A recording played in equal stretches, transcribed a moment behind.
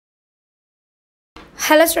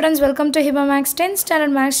Hello students, welcome to Hiba Max 10th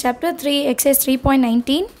Standard Max Chapter 3 Exercise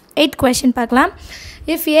 3.19 8th question பார்க்கலாம்.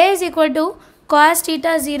 If A is equal to cos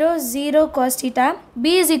theta 0 0 cos theta,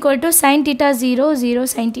 B is equal to sin theta 0 0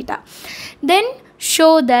 sin theta, then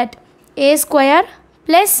show that A square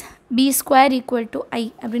plus B square equal to I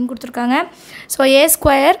அப்படின்னு கொடுத்துருக்காங்க. So A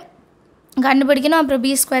square கண்டுபிடிக்கணும், அப்புறம்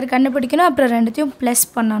B square கண்டுபிடிக்கணும், அப்புறம் ரெண்டுத்தையும் plus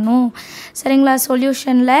பண்ணணும். சரிங்களா?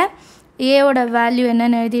 சொல்யூஷனில் ஏவோட வேல்யூ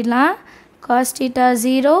என்னென்னு எழுதிடலாம். cos theta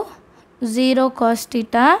 0 0 cos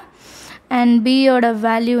theta and B ஓட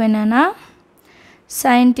வேல்யூ என்னன்னா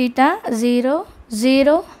sin theta 0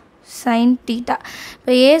 0 sin theta.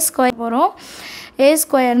 இப்போ A ஸ்கொயர் போகிறோம். A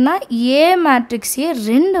ஸ்கொயர்னா A மேட்ரிக்ஸையே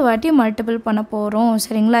ரெண்டு வாட்டி மல்டிபிள் பண்ண போகிறோம்.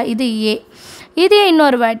 சரிங்களா? இது A, இதே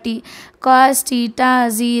இன்னொரு வாட்டி cos theta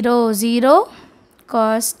 0 0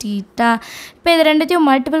 cos theta. இப்போ இது ரெண்டுத்தையும்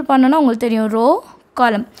மல்டிபிள் பண்ணோன்னா உங்களுக்கு தெரியும் ரோ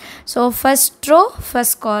காலம். ஸோ ஃபஸ்ட் ரோ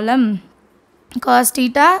ஃபஸ்ட் காலம் cos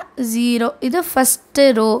theta 0, இது ஃபஸ்ட்டு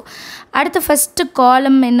ரோ. அடுத்து ஃபஸ்ட்டு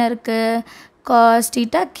காலம் என்ன இருக்குது? cos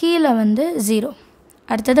theta கீழே வந்து 0.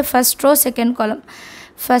 அடுத்தது first row second column.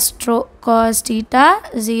 First row cos theta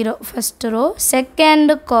 0 first row,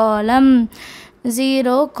 second column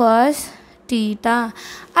 0 cos theta.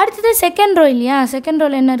 அடுத்தது செகண்ட் ரோ இல்லையா? செகண்ட்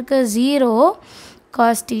ரோவில் என்ன இருக்குது? 0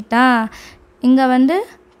 cos theta. இங்கே வந்து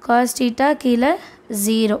cos theta கீழே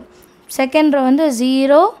 0. செகண்ட் ரோ வந்து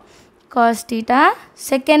 0 cos theta.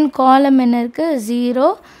 செகண்ட் காலம் என்ன இருக்குது? 0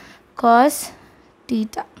 cos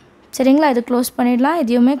theta. சரிங்களா? இது க்ளோஸ் பண்ணிடலாம்,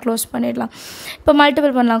 இதையுமே க்ளோஸ் பண்ணிடலாம். இப்போ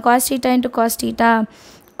மல்டிபிள் பண்ணலாம். cos theta into cos theta,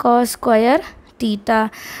 cos square theta.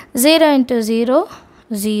 0 into 0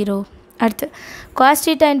 0. அடுத்து cos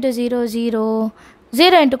theta into 0 0,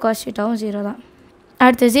 0 into cos thetaவும் 0 தான்.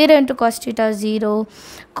 அடுத்து 0 into cos theta 0,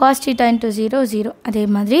 cos theta into 0 0. அதே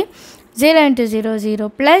மாதிரி 0 into 0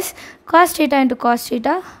 0 plus cos theta into cos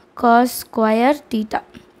theta, cos square theta.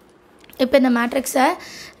 இப்போ இந்த மேட்ரிக்ஸை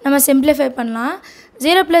நம்ம சிம்பிளிஃபை பண்ணலாம்.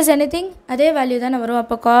 0 ப்ளஸ் எனிதிங் அதே வேல்யூ தானே வரும்.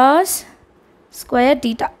 அப்போ cos ஸ்கொயர்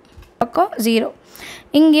theta பக்கம் 0,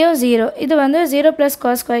 இங்கேயும் 0. இது வந்து 0 plus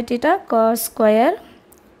cos square theta, cos square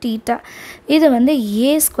theta. இது வந்து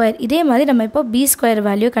A ஸ்கொயர். இதே மாதிரி நம்ம இப்போ B ஸ்கொயர்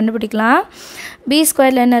வேல்யூ கண்டுபிடிக்கலாம். B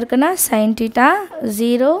ஸ்கொயரில் என்ன இருக்குன்னா sin theta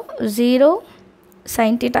 0 0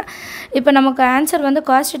 sin theta. இப்போ நமக்கு ஆன்சர் வந்து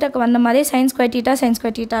cos thetaக்கு வந்த மாதிரி sin square theta sin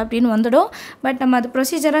square theta அப்படின்னு வந்துடும். பட் நம்ம அது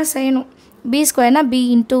ப்ரொசீஜராக செய்யணும். B ஸ்கொயர்னா B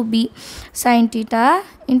into B, sin theta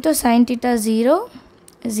into sin theta 0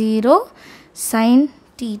 0 sin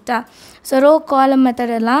theta. So rho காலம்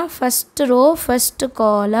மெத்தடெல்லாம் ஃபஸ்ட்டு ரோ ஃபஸ்ட்டு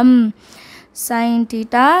காலம் sin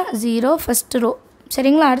theta 0 ஃபஸ்ட்டு ரோ.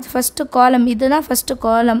 சரிங்களா? அடுத்து ஃபஸ்ட்டு காலம், இதுதான் ஃபஸ்ட்டு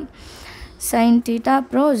காலம் sin theta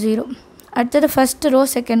அப்புறம் 0. அடுத்தது first row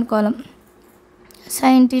second column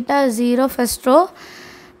sin theta 0 first row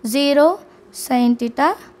 0 sin theta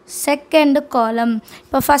second column.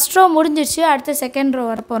 இப்போ ஃபஸ்ட் ரோ முடிஞ்சிடுச்சு, அடுத்து செகண்ட் ரோ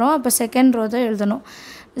வரப்போகிறோம். அப்போ செகண்ட் ரோ தான் எழுதணும்.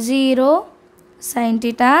 0 sin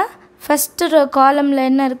theta. ஃபஸ்ட்டு ரோ காலமில்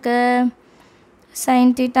என்ன இருக்குது? sin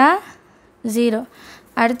theta 0.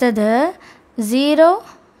 அடுத்தது 0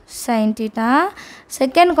 sin theta.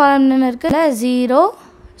 செகண்ட் காலம்னு என்ன இருக்குது? 0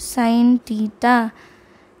 sin theta.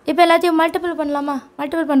 இப்போ எல்லாத்தையும் மல்டிபிள் பண்ணலாமா?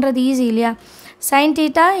 மல்டிபிள் பண்ணுறது ஈஸி இல்லையா? sin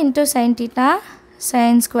theta into sin theta,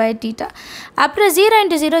 sin square theta. அப்புறம் 0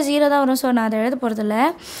 into 0 0 தான் வரும். ஸோ நான் அதை எழுத போகிறதில்ல.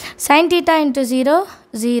 sin theta into 0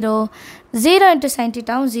 0, 0 into sin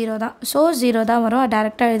thetaவும் 0 தான். ஸோ 0 தான் வரும்.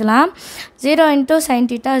 டேரெக்டாக எழுதலாம். 0 into sin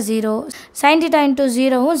theta 0, sin theta into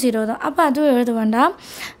 0வும் 0 தான். அப்போ அதுவும் எழுத வேண்டாம்.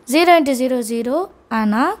 0 into 0 0,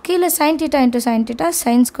 ஆனால் கீழே sin theta into sin theta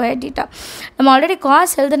sin square theta. நம்ம ஆல்ரெடி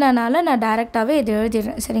காஸ் எழுதுனனால நான் டேரெக்டாகவே இது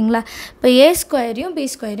எழுதிடுறேன். சரிங்களா? இப்போ A ஸ்கொயரையும் B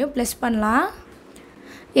ஸ்கொயரையும் ப்ளஸ் பண்ணலாம்.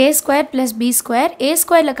 A square plus B square, A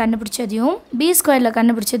ஸ்கொயரில் கண்டுபிடிச்சதையும் B ஸ்கொயரில்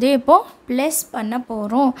கண்டுபிடிச்சதையும் இப்போது ப்ளஸ் பண்ண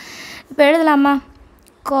போகிறோம். இப்போ எழுதலாமா?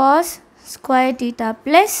 cos ஸ்கொயர் theta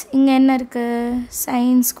ப்ளஸ் இங்கே என்ன இருக்குது?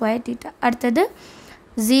 sin square theta. அடுத்தது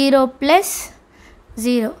 0 ப்ளஸ்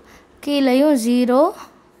 0, கீழேயும் 0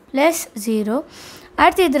 ப்ளஸ் 0.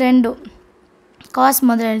 அடுத்து இது ரெண்டும் cos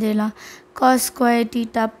முதல்ல எழுதிடலாம். cos ஸ்கொயர்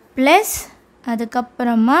theta ப்ளஸ்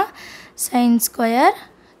அதுக்கப்புறமா sin ஸ்கொயர்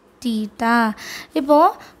theta. இப்போது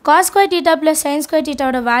cos square theta plus sin square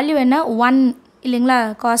thetaவோட value என்ன? 1 இல்லைங்களா?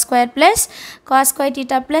 cos square plus cos square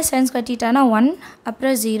theta plus sin square thetaனா 1,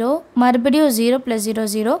 அப்புறம் 0, மறுபடியும் 0 ப்ளஸ் 0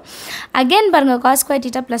 0. அகெயின் பாருங்கள், cos square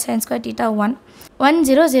theta plus sin square theta 1 1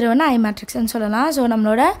 0 0னா I மேட்ரிக்ஸ்ன்னு சொல்லலாம். So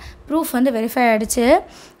நம்மளோட proof வந்து verify ஆகிடுச்சு.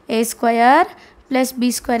 A square plus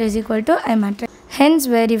B square is equal to I matrix. Hence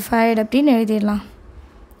verified அப்படின்னு எழுதிடலாம்.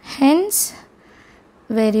 Hence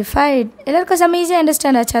verified. எல்லாருக்கும் செம்ம ஈஸியாக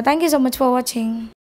அண்டர்ஸ்டாண்ட் ஆச்சா? தேங்க்யூ ஸோ மச் ஃபார் வாட்சிங்.